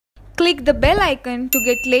Click the bell icon to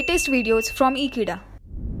get latest videos from Ekeeda.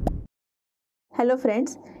 Hello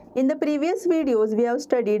friends, in the previous videos we have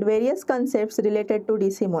studied various concepts related to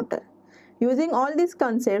DC motor. Using all these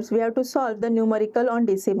concepts we have to solve the numerical on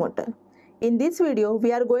DC motor. In this video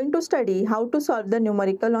we are going to study how to solve the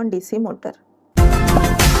numerical on DC motor.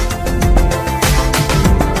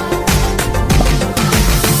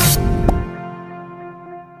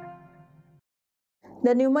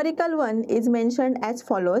 The numerical one is mentioned as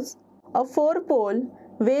follows. A 4-pole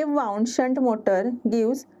wave-wound shunt motor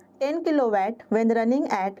gives 10 kW when running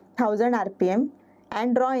at 1000 rpm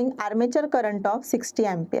and drawing armature current of 60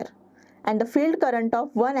 ampere and a field current of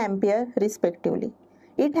 1 ampere respectively.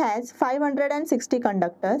 It has 560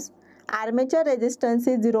 conductors. Armature resistance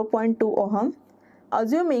is 0.2 ohm.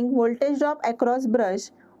 Assuming voltage drop across brush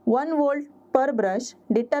 1 volt per brush,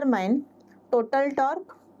 determine total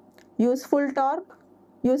torque,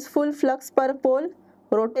 useful flux per pole,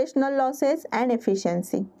 rotational losses and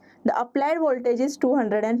efficiency. The applied voltage is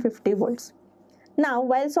 250 volts. Now,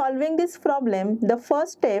 while solving this problem, the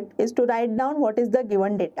first step is to write down what is the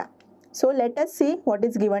given data. So, let us see what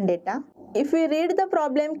is given data. If we read the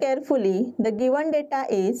problem carefully, the given data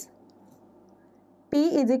is P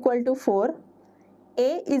is equal to 4,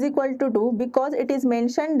 A is equal to 2 because it is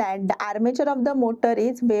mentioned that the armature of the motor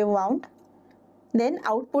is wave wound. Then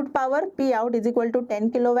output power P out is equal to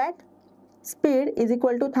 10 kW. Speed is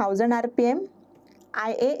equal to 1000 rpm.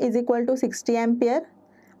 IA is equal to 60 ampere.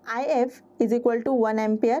 IF is equal to 1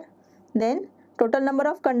 ampere. Then total number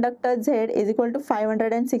of conductors Z is equal to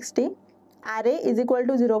 560. RA is equal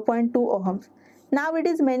to 0.2 ohms. Now it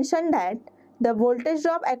is mentioned that the voltage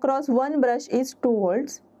drop across one brush is 2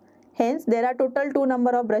 volts. Hence there are total 2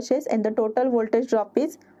 number of brushes and the total voltage drop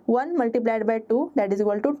is 1 multiplied by 2, that is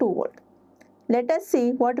equal to 2 volt. Let us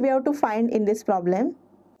see what we have to find in this problem.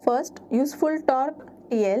 First, useful torque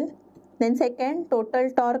TL, then second, total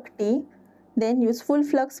torque T, then useful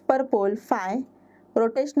flux per pole phi,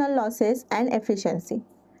 rotational losses and efficiency.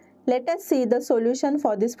 Let us see the solution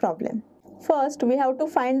for this problem. First, we have to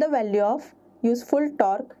find the value of useful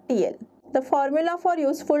torque TL. The formula for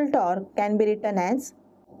useful torque can be written as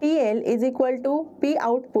TL is equal to P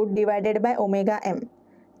output divided by omega m.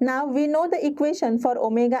 Now we know the equation for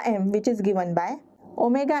omega m, which is given by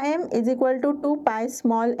omega m is equal to 2 pi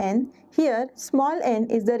small n. Here small n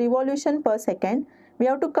is the revolution per second. We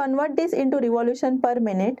have to convert this into revolution per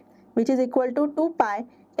minute, which is equal to 2 pi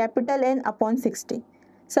capital N upon 60.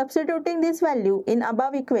 Substituting this value in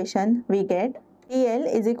above equation, we get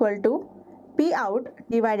TL is equal to P out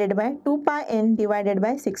divided by 2 pi n divided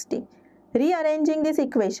by 60. Rearranging this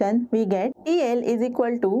equation, we get TL is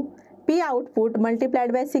equal to P output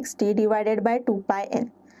multiplied by 60 divided by 2 pi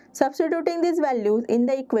n. Substituting these values in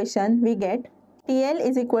the equation, we get TL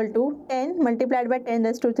is equal to 10 multiplied by 10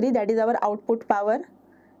 raised to 3, that is our output power,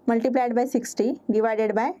 multiplied by 60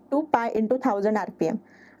 divided by 2 pi into 1000 rpm.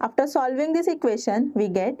 After solving this equation, we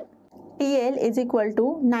get TL is equal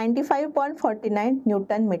to 95.49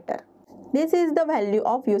 Newton meter. This is the value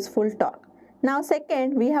of useful torque. Now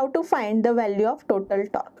second, we have to find the value of total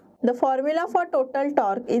torque. The formula for total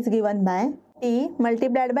torque is given by T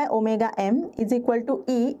multiplied by omega m is equal to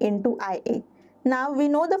E into IA. Now we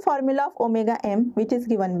know the formula of omega m, which is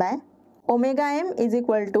given by omega m is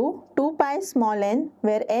equal to 2 pi small n,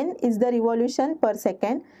 where n is the revolution per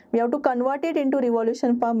second. We have to convert it into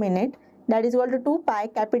revolution per minute, that is equal to 2 pi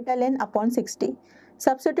capital N upon 60.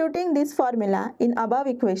 Substituting this formula in above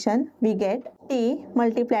equation, we get T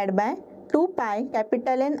multiplied by 2 pi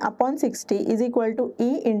capital N upon 60 is equal to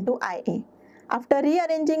E into IA. After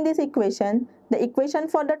rearranging this equation, the equation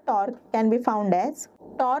for the torque can be found as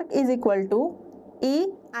torque is equal to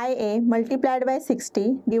EIA multiplied by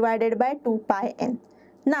 60 divided by 2 pi n.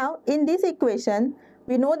 Now in this equation,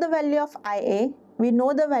 we know the value of IA, we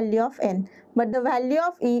know the value of n, but the value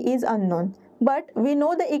of E is unknown. But we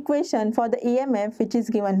know the equation for the EMF, which is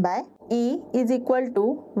given by E is equal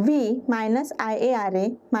to V minus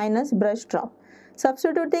IARA minus brush drop.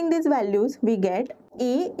 Substituting these values, we get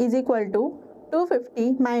E is equal to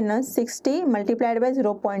 250 minus 60 multiplied by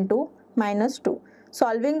 0.2 minus 2.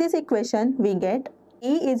 Solving this equation, we get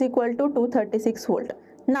E is equal to 236 volt.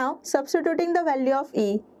 Now, substituting the value of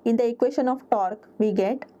E in the equation of torque, we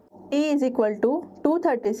get T is equal to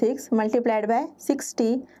 236 multiplied by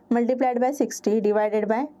 60 multiplied by 60 divided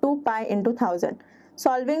by 2 pi into 1000.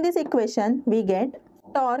 Solving this equation, we get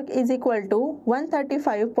torque is equal to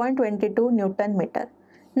 135.22 Newton meter.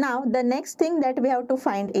 Now, the next thing that we have to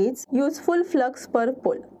find is useful flux per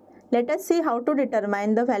pole. Let us see how to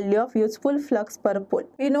determine the value of useful flux per pole.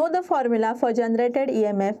 We know the formula for generated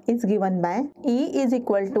EMF is given by E is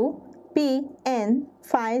equal to P n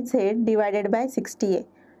phi z divided by 60A.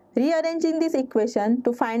 Rearranging this equation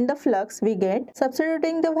to find the flux, we get,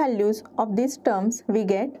 substituting the values of these terms, we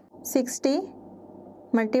get 60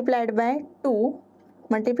 multiplied by 2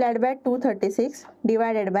 multiplied by 236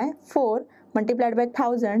 divided by 4 multiplied by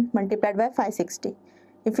 1000 multiplied by 560.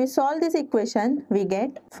 If we solve this equation, we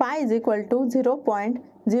get phi is equal to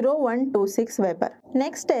 0.0126 Weber.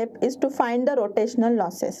 Next step is to find the rotational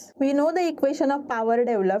losses. We know the equation of power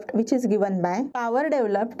developed, which is given by power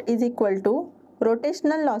developed is equal to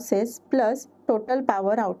rotational losses plus total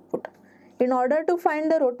power output. In order to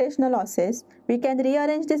find the rotational losses, we can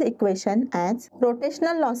rearrange this equation as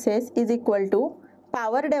rotational losses is equal to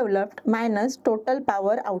power developed minus total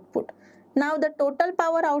power output. Now the total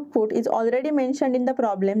power output is already mentioned in the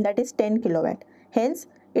problem, that is 10 kilowatt. Hence,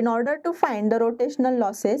 in order to find the rotational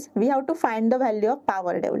losses, we have to find the value of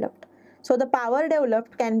power developed. So the power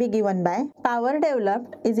developed can be given by power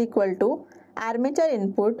developed is equal to armature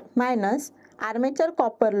input minus armature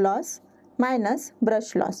copper loss minus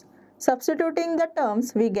brush loss. Substituting the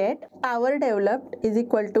terms, we get power developed is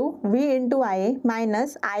equal to V into IA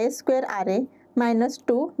minus IA square RA minus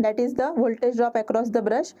 2, that is the voltage drop across the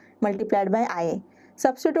brush, multiplied by IA.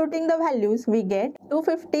 Substituting the values, we get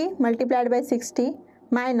 250 multiplied by 60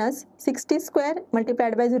 minus 60 square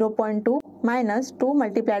multiplied by 0.2 minus 2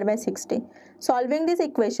 multiplied by 60. Solving this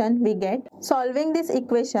equation, we get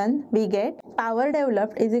power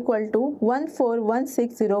developed is equal to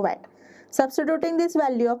 14160 watt. Substituting this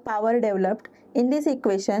value of power developed in this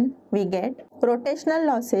equation, we get rotational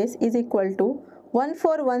losses is equal to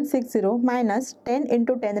 14160 minus 10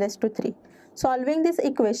 into 10 raised to 3. Solving this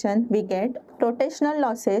equation, we get rotational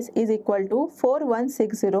losses is equal to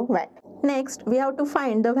 4160 watt. Next, we have to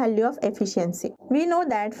find the value of efficiency. We know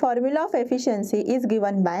that formula of efficiency is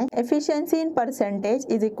given by efficiency in percentage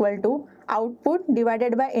is equal to output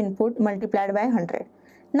divided by input multiplied by 100.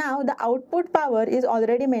 Now, the output power is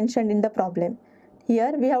already mentioned in the problem.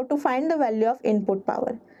 Here, we have to find the value of input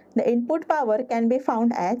power. The input power can be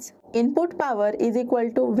found as input power is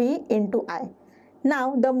equal to V into I.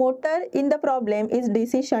 Now, the motor in the problem is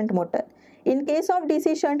DC shunt motor. In case of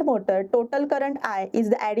DC shunt motor, total current I is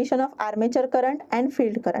the addition of armature current and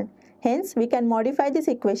field current. Hence, we can modify this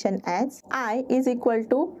equation as I is equal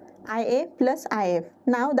to IA plus IF.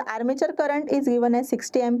 Now, the armature current is given as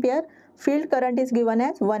 60 ampere, field current is given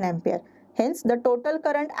as 1 ampere. Hence, the total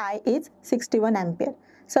current I is 61 ampere.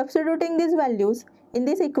 Substituting these values in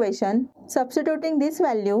this equation,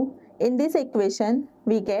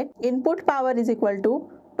 we get input power is equal to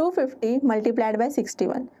 250 multiplied by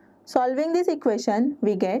 61. Solving this equation,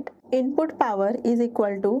 we get input power is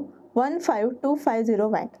equal to 15250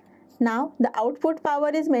 watt. Now, the output power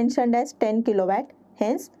is mentioned as 10 kilowatt.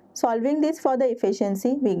 Hence, solving this for the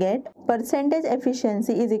efficiency, we get percentage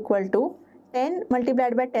efficiency is equal to 10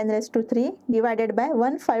 multiplied by 10 raised to 3 divided by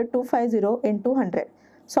 15250 into 100.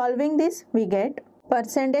 Solving this, we get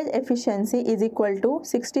percentage efficiency is equal to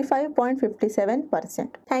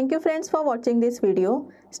 65.57%. Thank you friends for watching this video.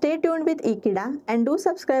 Stay tuned with Ekeeda and do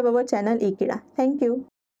subscribe our channel Ekeeda. Thank you.